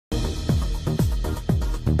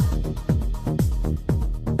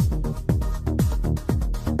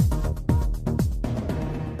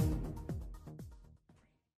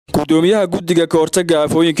gudoomiyaha guddiga Kortaga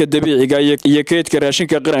Aafooyinka Dabiiciga iyo keydka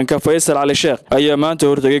raashinka qaranka Faysal Ali Sheekh ayaa maanta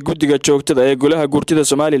hortagay guddiga joogtada ee golaha gurtida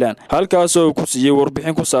Soomaaliland halkaas oo ku siiyay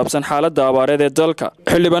warbixin ku saabsan xaaladda abaareed ee dalka.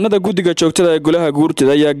 xildhibaanada guddiga joogtada ee golaha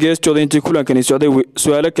gurtida ayaa geestooda intii kulankani socday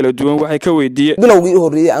su'aalo kala duwan waxay ka weydiiyeen bilowgii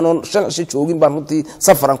horreeyay anoon shan joogin baan runtii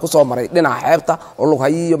safaran ku soo maray dhinaca xeebta oo lug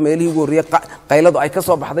hayiyo meelihii ugu horreeyay qayladu ay ka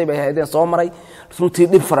soo baxday bay haydeen soo maray runtii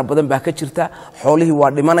dhib fara badan baa ka jirta xoolihii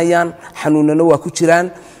waa dhimanayaan xanuunana waa ku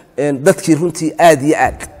jiraan dadkii runtii aad iyo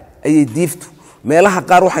aad ayay diiftu meelaha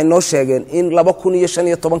qaar waxay noo sheegeen in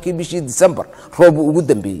 2015 bishii December roob ugu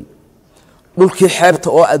dambeeyay dhulkii xeebta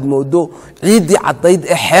oo aad moodo ciidii cadayd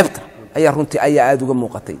ee xeebta ayaa runtii aad uga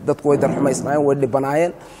muuqatay dadku way darxumaysnaayeen way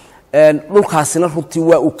dhibanaayeen dhulkaasina runtii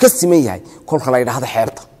waa uu ka siman yahay kolka la yiraahdo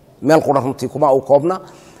xeebta meel qura runtii kuma uu koobna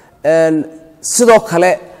sidoo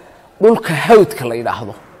kale dhulka hawdka la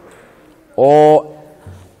yiraahdo oo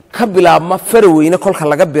ka bilaabma Faraweyne kolka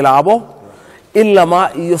laga bilaabo ilaa ma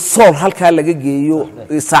iyo sool halka laga geeyo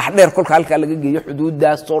saax dheer kolka halka laga geeyo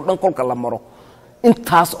xuduudaas oo dhan kolka la maro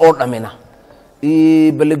intaas oo dhamina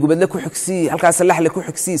balagubadle ku xigsi halkaas laxle ku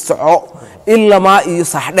xigsi soco ilaa ma iyo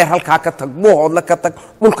saax dheer halka ka tag buuhood la ka tag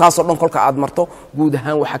dhulkaas oo dhan kolka aad marto guud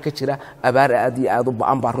ahaan waxa ka jira abaar aad iyo aad u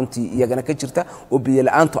baan baa runtii iyagana ka jirta oo biyo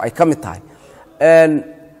la'aantu ay ka mid tahay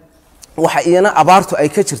waxa iyana abaartu ay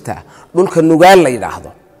ka jirtaa dhulka nugaal la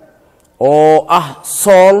yiraahdo oo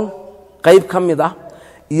sool qayb kamid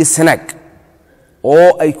iyo sanaag oo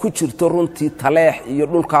ay ku jirto runtii taleex iyo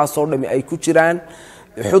dhulkaas oo dhami ay ku jiraan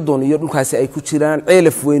xudun iyo dhulkaas ay ku jiraan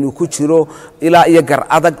ceelaf weyn ku jiro ilaa iyo gar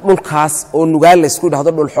adag dhulkaas oo nugaal la isku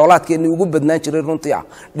dhahdo dhul xoolaadkeena ugu badnaan jiray runtii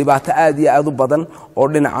dhibaato aad iyo aad u badan oo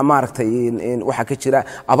dhinaca maaragtay waxa ka jira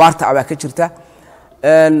abaarta aba ka jirta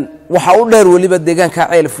waxa u dheer waliba deegaanka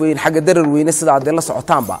ceelaf weyn xagga darar weyne sida aad la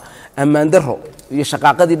socotaanba ammaan daro iyo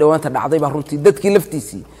shaqaaqadii dhawaanta dhacday baa runtii dadkii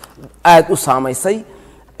laftiisii aad u saameysay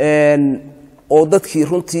oo dadkii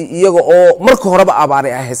runtii iyaga oo marka horeba abaare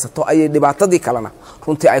ay haysato ayay dhibaatadii kalena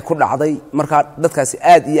runtii ay ku dhacday marka dadkaasi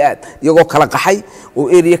aad iyo aad iyagoo kala qaxay oo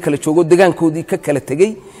area kala joogo deegaankoodii ka kala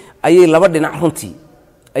tagay ayay laba dhinac runtii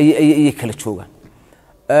ay kala joogaan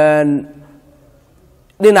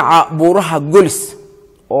dhinaca buuraha golis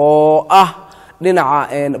oo dhinaca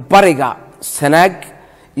bariga sanaag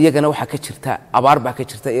iyagana waxa ka jirta abaar baa ka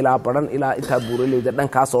jirta ilaa baran ilaa inta buuraleyda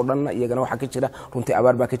dhankaas oo dhan iyagana waxa ka jira runtii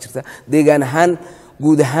abaar baa ka jirta deegaan ahaan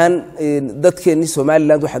guud ahaan dadkeeni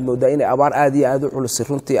Soomaaliland waxa moodaa in abaar aad iyo aad u culus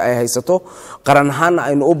runtii ay haysato qaran ahaan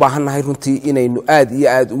aynu u baahanahay runtii inaynu aad iyo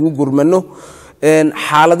aad ugu gurmano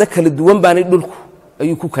xaalado kala duwan baanay dhulku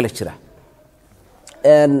ayuu ku kala jira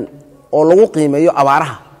oo lagu qiimeeyo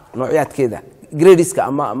abaaraha noocyadkeeda gradeska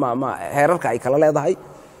ama heerarka ay kala leedahay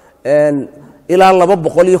ilaa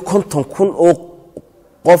 250,000 oo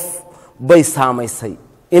qof bay saameysay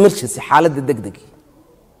emergency xaaladda degdegi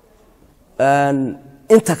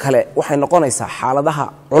inta kale waxay noqonaysaa xaaladaha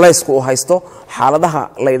culayska oo haysto xaaladaha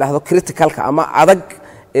la yiraahdo criticalka ama adag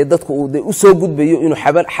ee dadku uu soo gudbayo inuu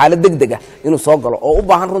xaalad degdeg ah inuu soo galo oo u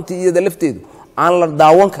baahan runtii iyada lafteedu aan la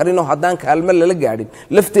daawan karin oo hadaan kaalmo la gaadhin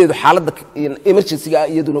lafteedu xaaladda emergency-ga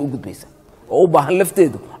iyaduna u gudbaysa oo u baahan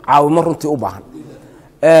lafteedu caawimo runtii u baahan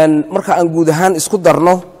marka aan guud ahaan isku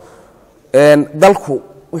darno dalku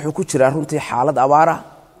wuxuu ku jiraa runtii xaalad abaara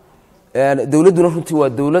dawladuna runtii waa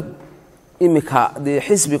dawlad imika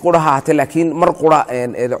xisbi quraha hata laakiin mar qura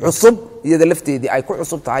cusub iyada lafteedii ay ku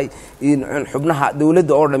cusub tahay in xubnaha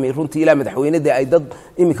dawladda oo dhami runtii ilaa madaxweynada ay dad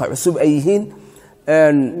imika cusub ay yihiin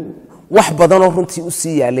wax badan oo runtii u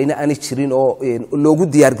sii yaalayna aan jirin oo loogu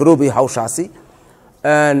diyaar garoobay hawshaasi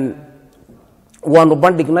waanu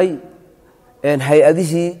bandhignay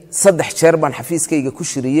hay'adihii 3 jeer baan xafiiskayga ku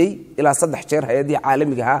shiriyay ilaa 3 jeer hay'adihii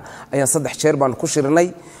caalamiga ah ayaan 3 jeer baan ku shirinay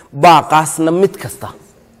baaqaasna mid kasta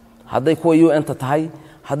haday kuwa UN ta tahay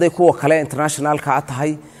haday kuwa kale internationalka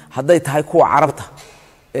tahay haday tahay kuwa carabta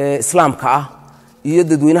islaamka ah iyo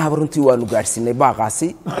dadweynaha runtii waanu gaarsiinay baaqaasi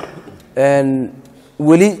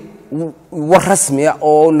wali war rasmi ah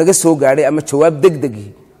oo naga soo gaaray ama jawaab degdeg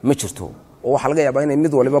ma jirto oo waxa laga yaabaa in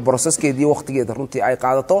mid waliba processkeedii waqtigeeda runtii ay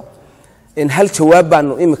qaadato in hal jawaab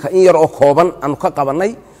baanu imika in yar oo kooban aanu ka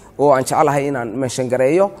qabanay oo aan jecelahay inaan mention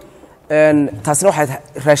gareeyo taasina waxay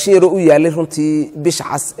raashin yar u yaalay runtii bisha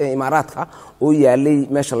cas ee Imaaraadka oo yaalay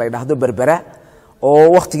meesha la yiraahdo Berbera oo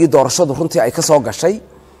waqtigii doorashadu runtii ay ka soo gashay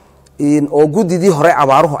oo gudidii hore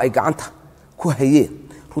abaaruhu ay gacanta ku hayeen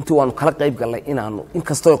runtii waanu kala qayb galnay inaanu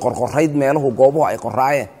inkastoo qorqorayd meelahu goobaha ay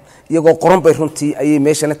qoraayeen iyagoo qoran bay runtii ayay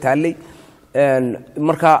meeshana taalay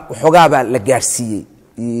marka xogaaba la gaarsiiyay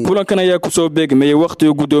kulankan ayaa ku soo beegmayay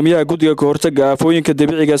waqtiga gudoomiyaha guddiga Kortaga Aafooyinka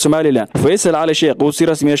Dabiiciga Somaliland Faysal Ali Sheekh uu si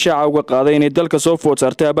rasmi ah shaaca uga qaaday inay dalka soo food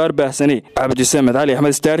saartay abaar baahsani. Cabdi Samed Ali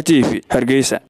Ahmed Star TV Hargeysa.